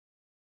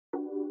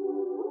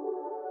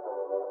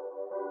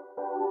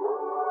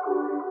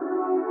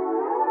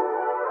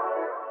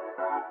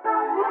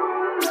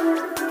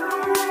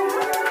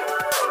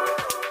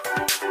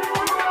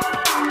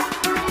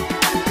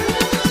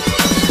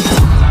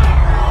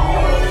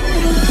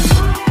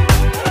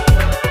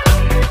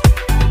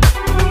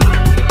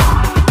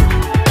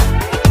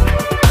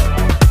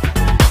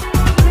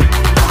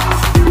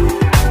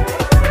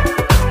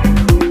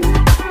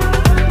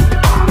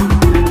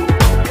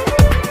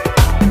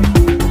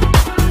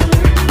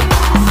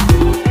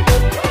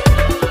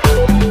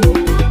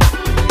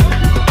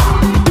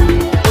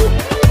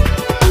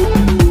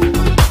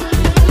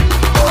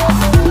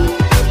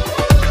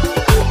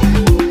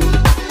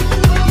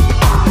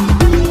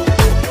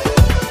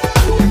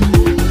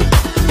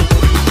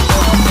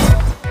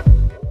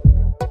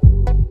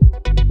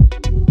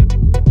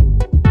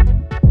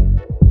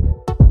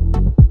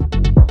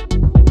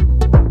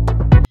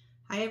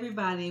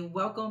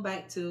Welcome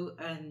back to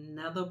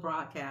another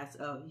broadcast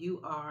of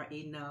You Are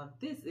Enough.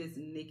 This is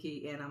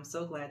Nikki, and I'm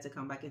so glad to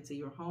come back into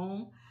your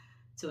home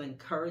to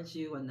encourage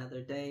you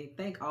another day.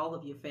 Thank all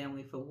of your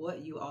family for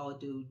what you all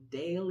do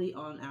daily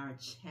on our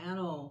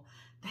channel.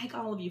 Thank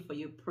all of you for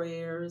your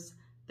prayers.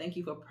 Thank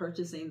you for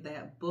purchasing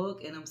that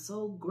book, and I'm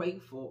so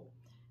grateful.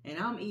 And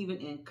I'm even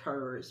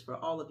encouraged for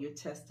all of your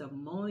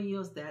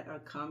testimonials that are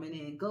coming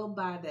in. Go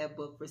buy that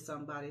book for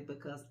somebody,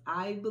 because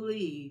I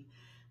believe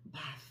by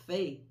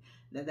faith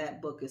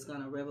that book is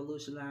going to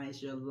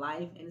revolutionize your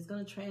life and it's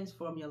going to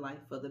transform your life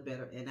for the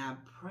better. And I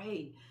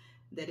pray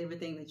that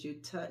everything that you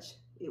touch,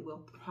 it will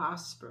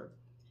prosper.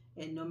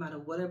 And no matter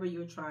whatever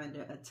you're trying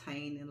to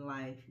attain in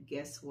life,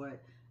 guess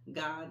what?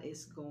 God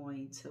is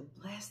going to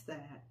bless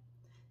that.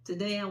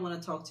 Today, I want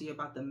to talk to you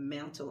about the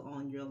mantle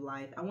on your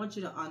life. I want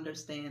you to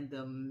understand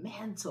the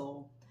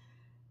mantle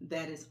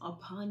that is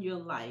upon your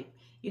life.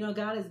 You know,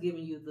 God has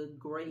given you the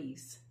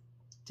grace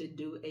to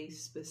do a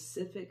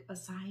specific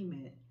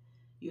assignment.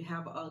 You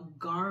have a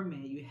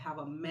garment, you have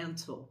a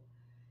mantle,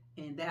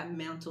 and that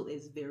mantle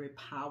is very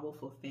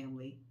powerful,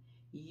 family.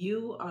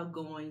 You are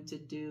going to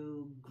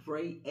do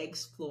great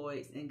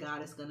exploits, and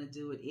God is going to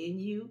do it in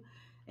you,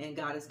 and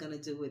God is going to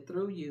do it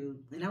through you.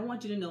 And I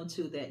want you to know,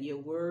 too, that your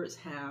words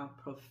have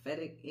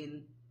prophetic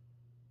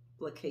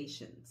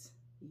implications.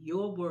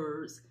 Your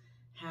words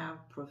have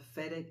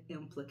prophetic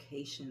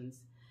implications.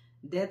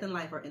 Death and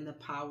life are in the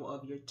power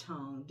of your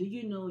tongue. Do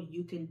you know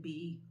you can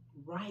be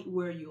right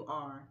where you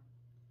are,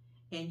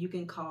 and you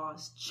can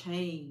cause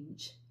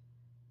change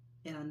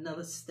in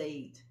another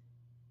state,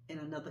 in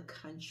another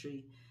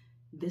country?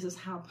 This is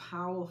how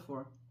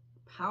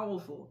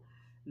powerful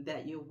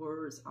that your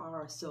words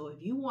are. So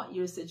if you want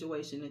your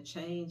situation to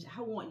change,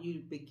 I want you to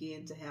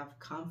begin to have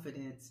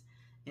confidence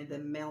in the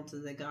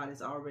mountain that God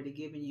has already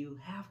given you.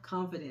 Have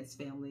confidence,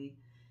 family,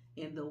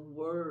 in the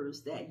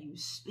words that you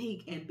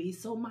speak, and be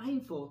so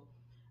mindful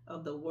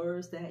of the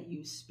words that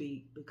you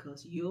speak,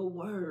 because your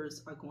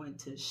words are going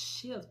to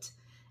shift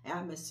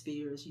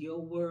atmospheres. Your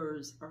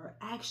words are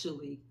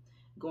actually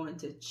going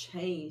to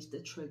change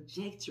the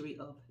trajectory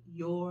of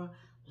your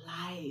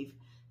life.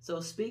 So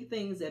speak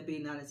things that be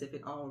not as if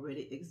it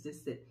already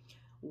existed.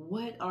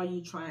 What are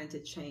you trying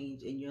to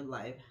change in your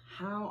life?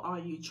 How are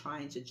you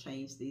trying to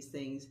change these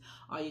things?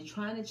 Are you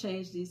trying to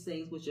change these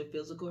things with your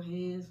physical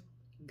hands?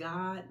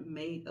 God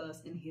made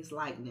us in his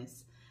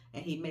likeness,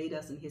 and he made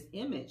us in his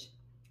image.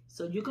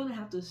 So you're going to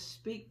have to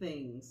speak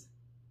things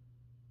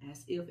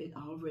as if it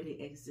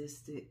already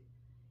existed.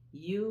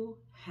 You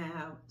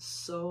have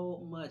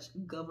so much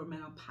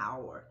governmental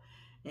power,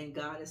 and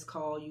God has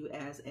called you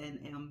as an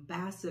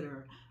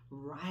ambassador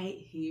right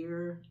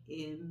here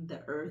in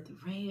the earth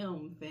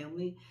realm,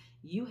 family.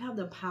 You have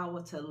the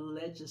power to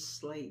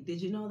legislate.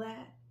 Did you know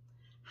that?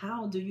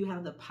 How do you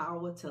have the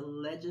power to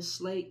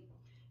legislate?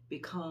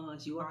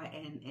 Because you are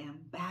an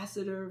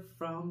ambassador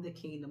from the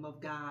kingdom of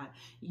God.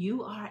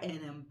 You are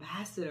an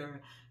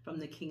ambassador from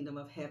the kingdom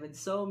of heaven.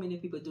 So many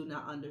people do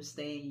not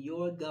understand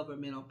your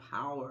governmental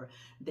power.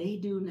 They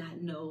do not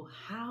know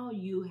how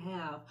you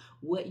have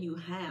what you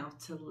have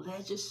to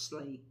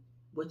legislate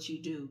what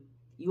you do.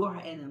 You are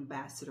an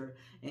ambassador,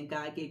 and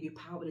God gave you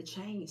power to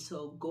change.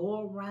 So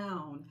go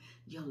around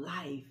your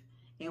life,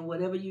 and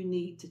whatever you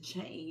need to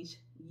change,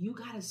 you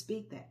got to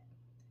speak that.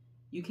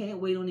 You can't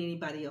wait on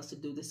anybody else to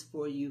do this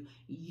for you.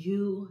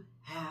 You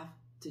have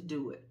to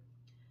do it.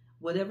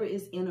 Whatever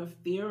is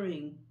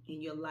interfering in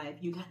your life,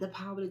 you got the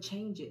power to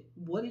change it.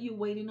 What are you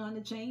waiting on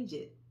to change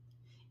it?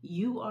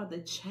 You are the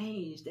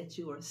change that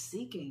you are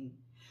seeking.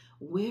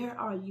 Where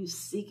are you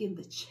seeking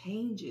the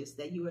changes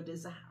that you are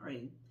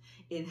desiring?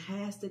 It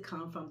has to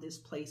come from this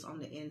place on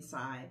the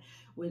inside.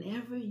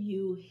 Whenever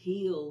you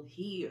heal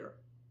here,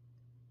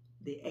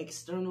 the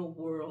external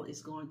world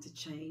is going to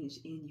change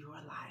in your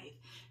life.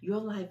 Your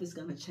life is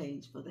going to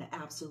change for the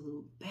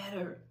absolute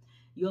better.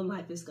 Your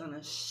life is going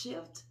to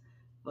shift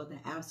for the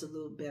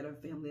absolute better,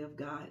 family of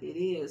God. It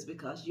is,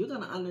 because you're going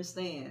to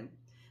understand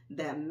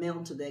that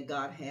mantle that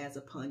God has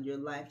upon your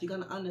life. You're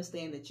going to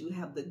understand that you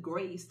have the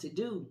grace to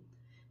do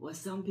what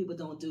some people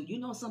don't do. You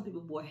know, some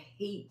people will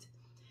hate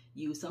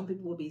you. Some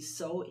people will be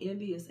so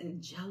envious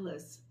and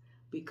jealous,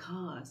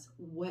 because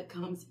what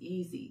comes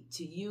easy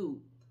to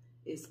you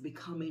is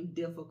becoming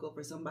difficult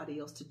for somebody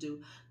else to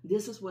do.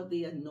 This is what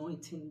the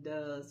anointing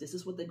does. This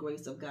is what the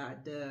grace of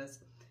God does.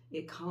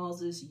 It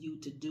causes you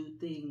to do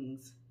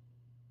things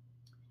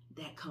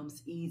that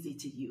comes easy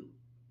to you.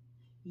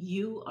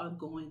 You are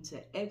going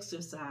to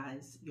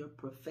exercise your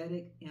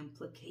prophetic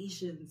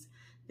implications,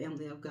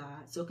 family of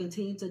God. So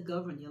continue to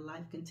govern your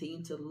life.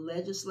 Continue to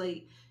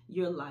legislate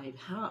your life.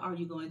 How are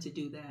you going to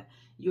do that?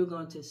 You're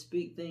going to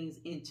speak things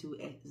into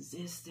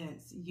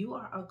existence. You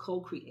are a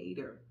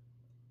co-creator.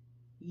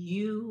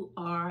 You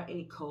are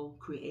a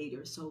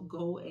co-creator. So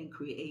go and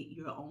create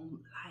your own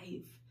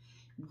life.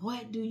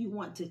 What do you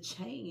want to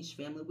change,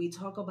 family? We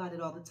talk about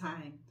it all the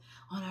time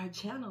on our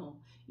channel.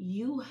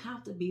 You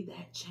have to be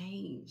that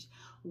change.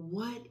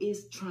 What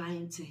is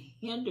trying to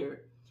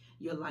hinder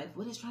your life?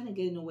 What is trying to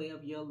get in the way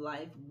of your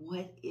life?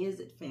 What is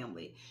it,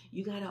 family?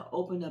 You got to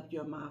open up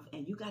your mouth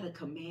and you got to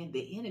command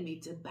the enemy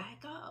to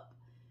back up.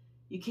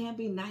 You can't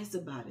be nice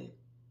about it.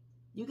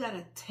 You got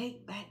to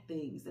take back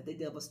things that the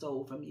devil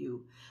stole from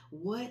you.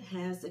 What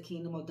has the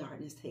kingdom of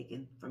darkness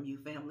taken from you,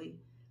 family?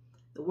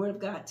 The word of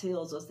God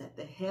tells us that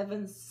the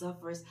heavens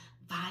suffers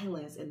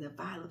violence and the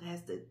violent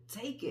has to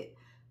take it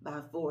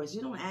by force.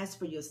 You don't ask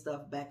for your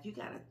stuff back. You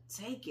got to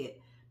take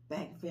it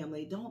back,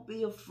 family. Don't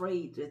be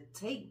afraid to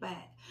take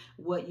back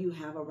what you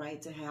have a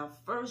right to have.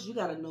 First, you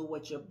got to know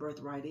what your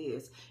birthright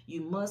is.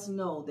 You must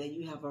know that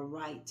you have a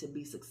right to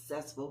be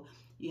successful.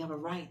 You have a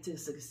right to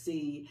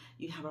succeed.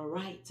 You have a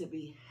right to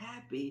be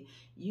happy.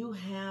 You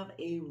have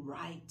a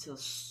right to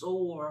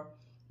soar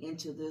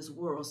into this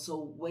world.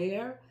 So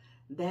wear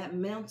that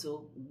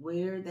mantle,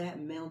 wear that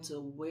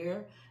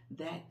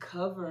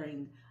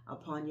covering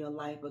upon your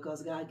life,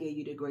 because God gave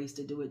you the grace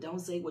to do it. Don't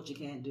say what you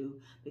can't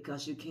do,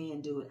 because you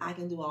can do it. I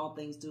can do all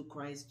things through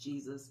Christ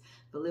Jesus.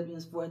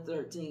 Philippians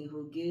 4:13,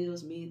 who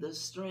gives me the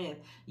strength.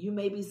 You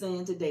may be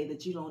saying today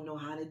that you don't know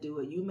how to do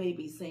it. You may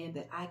be saying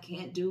that I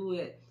can't do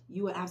it.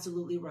 You are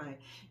absolutely right.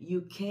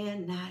 You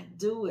cannot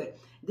do it.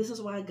 This is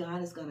why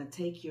God is going to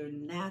take your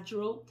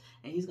natural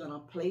and he's going to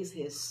place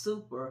his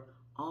super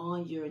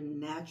on your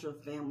natural,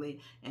 family,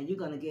 and you're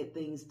going to get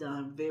things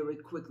done very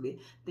quickly.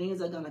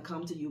 Things are going to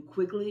come to you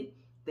quickly.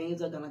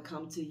 Things are going to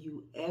come to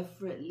you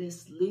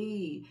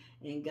effortlessly,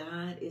 and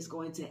God is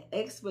going to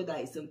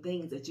expedite some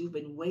things that you've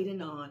been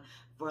waiting on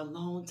for a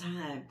long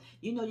time.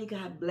 You know, you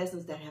got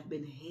blessings that have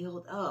been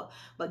held up,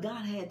 but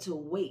God had to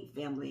wait,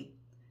 family,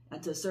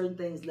 until certain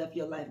things left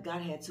your life.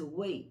 God had to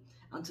wait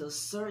until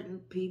certain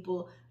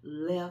people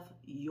left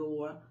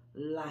your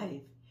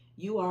life.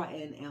 You are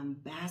an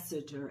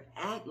ambassador.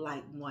 Act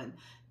like one.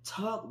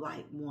 Talk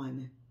like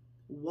one.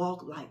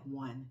 Walk like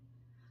one.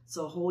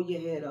 So hold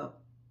your head up.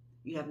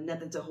 You have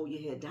nothing to hold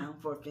your head down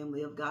for,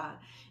 family of God.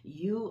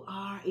 You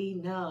are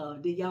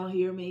enough. Did y'all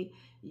hear me?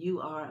 You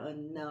are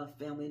enough,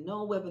 family.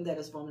 No weapon that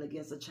is formed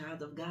against a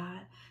child of God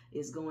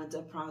is going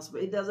to prosper.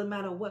 It doesn't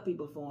matter what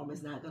people form.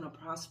 It's not going to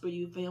prosper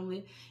you,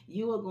 family.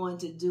 You are going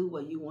to do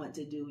what you want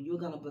to do. You're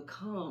going to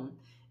become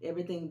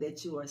everything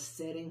that you are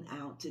setting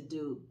out to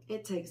do.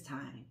 It takes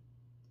time.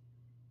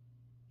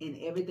 And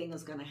everything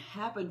is going to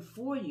happen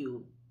for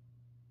you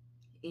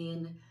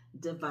in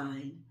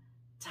divine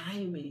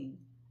timing.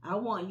 I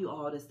want you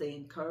all to stay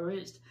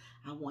encouraged.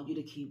 I want you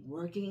to keep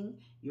working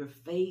your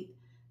faith.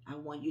 I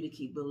want you to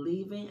keep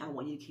believing. I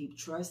want you to keep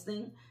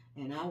trusting.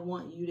 And I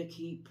want you to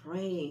keep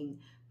praying,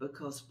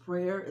 because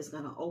prayer is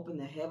going to open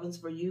the heavens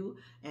for you,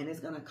 and it's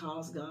going to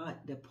cause God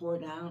to pour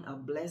down a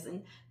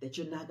blessing that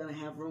you're not going to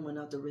have room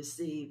enough to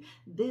receive.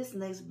 This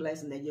next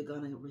blessing that you're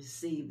going to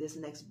receive, this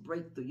next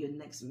breakthrough, your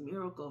next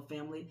miracle,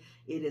 family,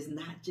 it is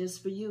not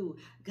just for you.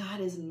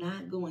 God is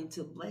not going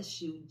to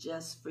bless you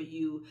just for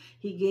you.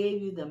 He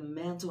gave you the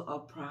mantle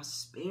of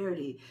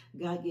prosperity.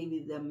 God gave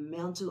you the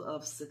mantle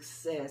of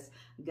success.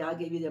 God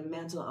gave you the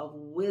mantle of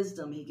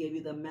wisdom. He gave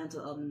you the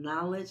mantle of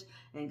knowledge,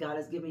 and God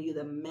has given you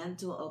the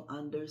mantle of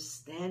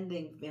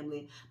understanding,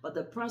 family. But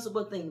the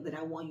principal thing that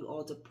I want you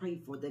all to pray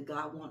for, that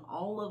God wants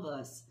all of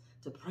us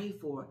to pray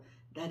for,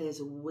 that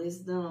is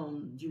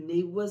wisdom. You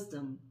need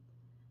wisdom.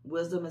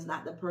 Wisdom is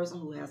not the person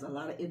who has a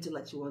lot of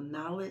intellectual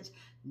knowledge.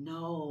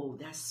 No,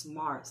 that's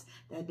smarts.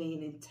 That's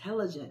being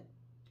intelligent.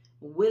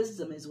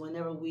 Wisdom is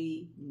whenever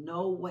we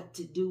know what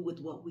to do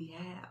with what we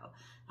have.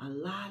 A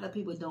lot of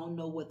people don't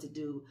know what to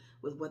do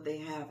with what they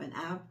have. And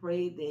I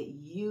pray that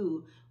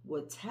you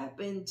will tap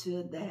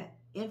into that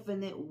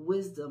infinite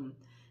wisdom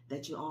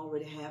that you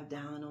already have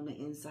down on the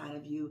inside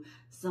of you.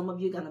 Some of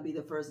you are going to be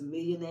the first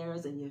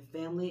millionaires in your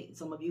family.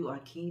 Some of you are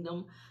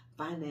kingdom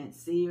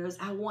financiers.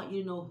 I want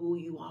you to know who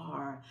you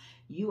are.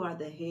 You are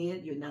the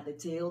head. You're not the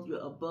tail.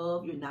 You're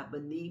above. You're not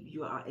beneath.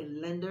 You are a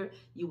lender.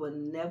 You will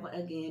never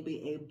again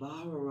be a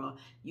borrower.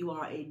 You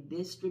are a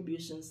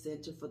distribution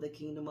center for the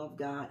kingdom of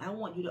God. I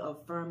want you to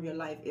affirm your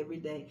life every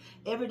day.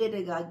 Every day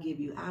that God give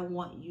you, I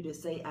want you to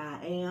say,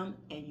 I am,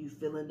 and you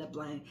fill in the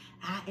blank.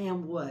 I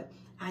am what?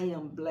 I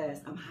am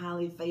blessed. I'm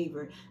highly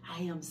favored.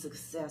 I am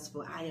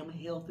successful. I am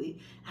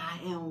healthy. I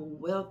am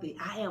wealthy.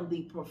 I am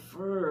the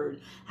preferred.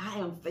 I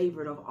am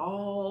favored of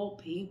all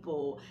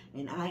people.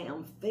 And I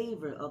am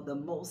favored of the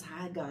Most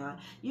High God.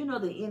 You know,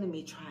 the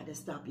enemy tried to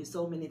stop you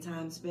so many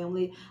times,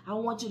 family. I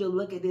want you to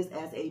look at this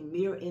as a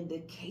mere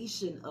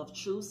indication of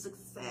true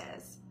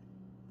success.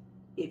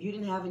 If you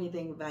didn't have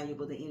anything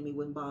valuable, the enemy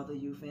wouldn't bother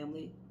you,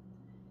 family.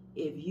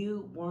 If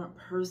you weren't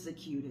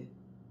persecuted,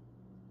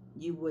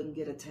 you wouldn't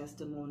get a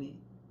testimony.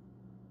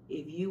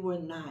 If you were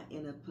not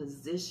in a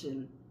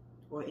position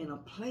or in a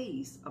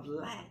place of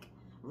lack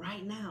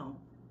right now,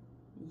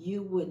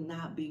 you would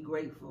not be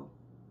grateful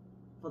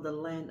for the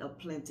land of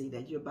plenty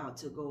that you're about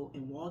to go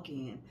and walk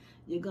in.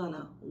 You're going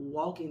to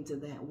walk into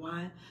that.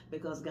 Why?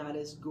 Because God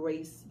has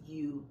graced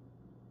you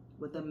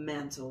with a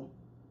mantle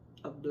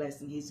of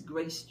blessing. He's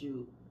graced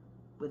you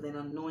with an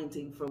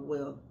anointing for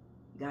wealth.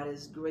 God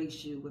has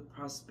graced you with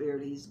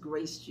prosperity. He's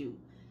graced you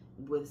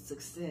with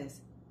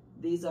success.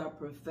 These are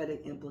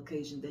prophetic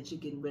implications that you're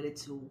getting ready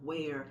to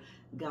wear.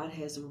 God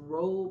has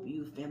robed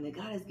you, family.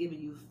 God has given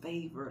you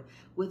favor.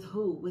 With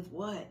who? With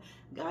what?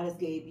 God has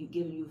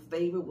given you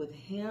favor with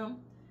him,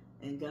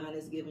 and God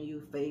has given you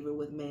favor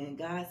with man.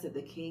 God said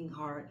the king's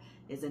heart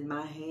is in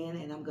my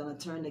hand, and I'm going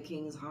to turn the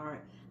king's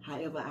heart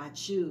however I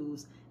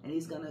choose. And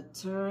he's going to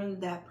turn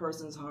that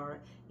person's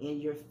heart in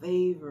your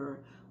favor.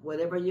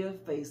 Whatever you're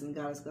facing,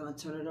 God is going to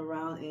turn it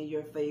around in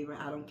your favor.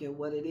 I don't care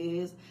what it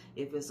is.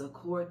 If it's a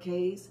court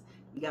case,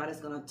 God is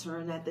going to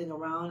turn that thing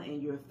around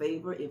in your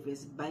favor. If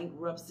it's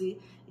bankruptcy,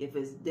 if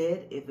it's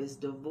debt, if it's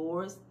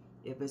divorce,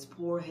 if it's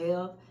poor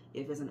health,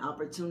 if it's an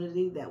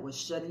opportunity that was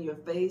shut in your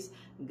face,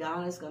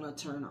 God is going to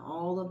turn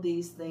all of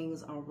these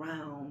things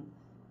around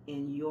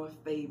in your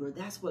favor.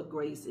 That's what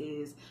grace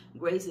is.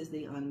 Grace is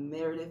the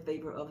unmerited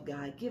favor of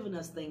God, giving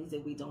us things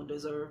that we don't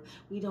deserve.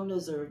 We don't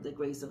deserve the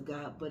grace of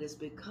God, but it's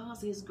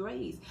because his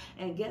grace.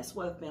 And guess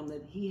what,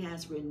 family? He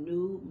has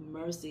renewed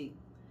mercy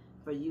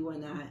for you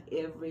and I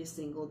every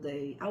single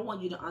day. I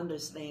want you to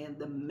understand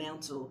the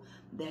mantle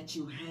that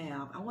you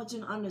have. I want you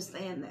to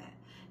understand that.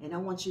 And I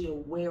want you to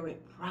wear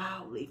it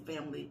proudly,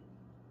 family.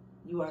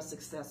 You are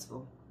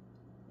successful.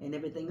 And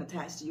everything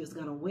attached to you is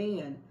going to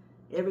win.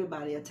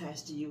 Everybody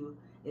attached to you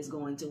is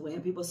going to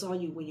win. People saw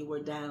you when you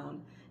were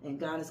down. And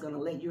God is going to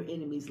let your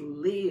enemies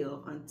live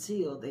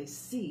until they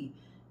see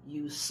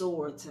you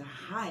soar to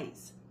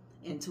heights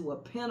and to a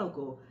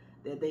pinnacle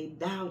that they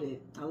doubted.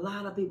 A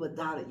lot of people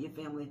doubted your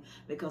family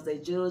because they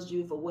judged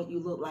you for what you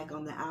look like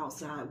on the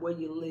outside, where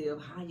you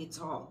live, how you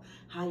talk,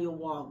 how you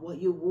walk,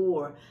 what you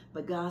wore.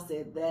 But God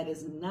said, that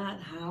is not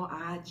how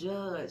I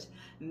judge.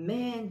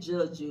 Man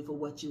judged you for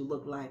what you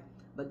look like.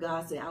 But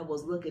God said, I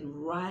was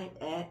looking right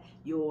at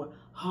your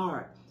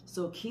heart.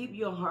 So keep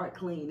your heart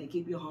clean and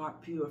keep your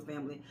heart pure,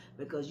 family,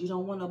 because you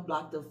don't want to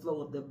block the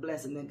flow of the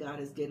blessing that God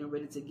is getting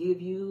ready to give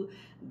you.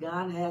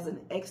 God has an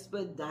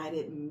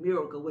expedited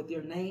miracle with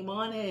your name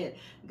on it.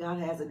 God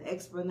has an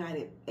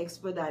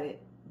expedited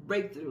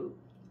breakthrough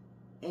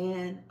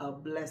and a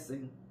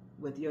blessing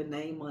with your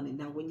name on it.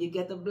 Now, when you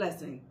get the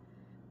blessing,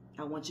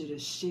 I want you to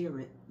share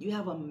it. You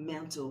have a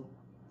mantle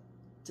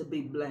to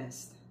be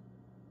blessed.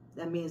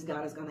 That means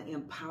God is going to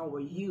empower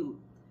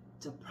you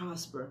to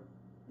prosper.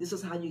 This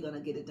is how you're going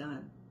to get it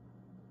done.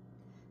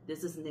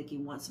 This is Nikki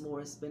once more.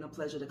 It's been a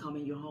pleasure to come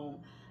in your home.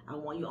 I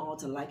want you all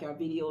to like our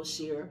video,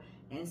 share,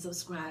 and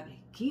subscribe.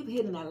 Keep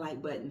hitting that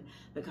like button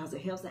because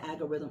it helps the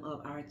algorithm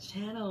of our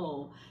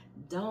channel.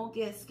 Don't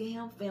get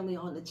scammed, family,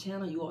 on the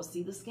channel. You all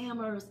see the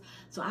scammers.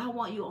 So I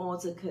want you all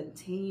to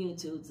continue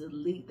to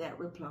delete that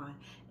reply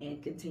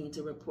and continue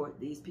to report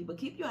these people.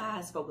 Keep your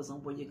eyes focused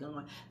on where you're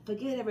going.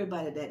 Forget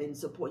everybody that didn't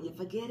support you.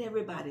 Forget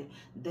everybody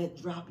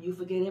that dropped you.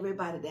 Forget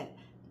everybody that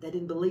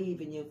didn't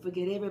believe in you.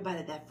 Forget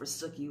everybody that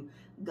forsook you.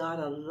 God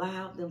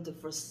allowed them to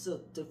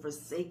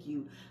forsake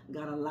you.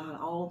 God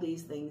allowed all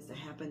these things to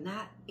happen.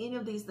 Not any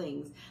of these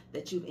things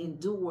that you've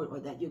endured or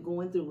that you're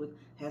going through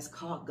has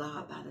caught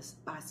God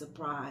by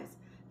surprise.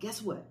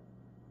 Guess what?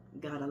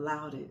 God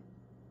allowed it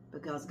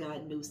because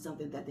God knew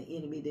something that the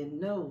enemy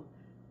didn't know.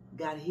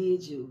 God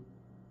hid you.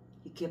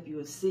 He kept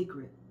you a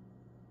secret.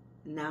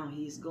 Now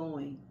he's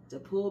going to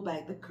pull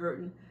back the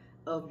curtain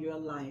of your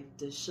life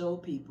to show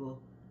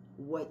people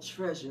what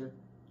treasure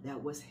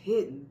that was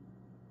hidden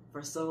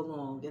for so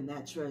long, and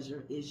that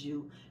treasure is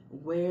you.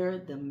 Wear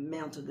the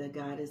mantle that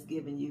God has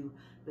given you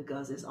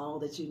because it's all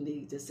that you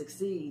need to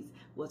succeed.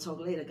 We'll talk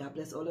later. God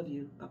bless all of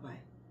you. Bye-bye.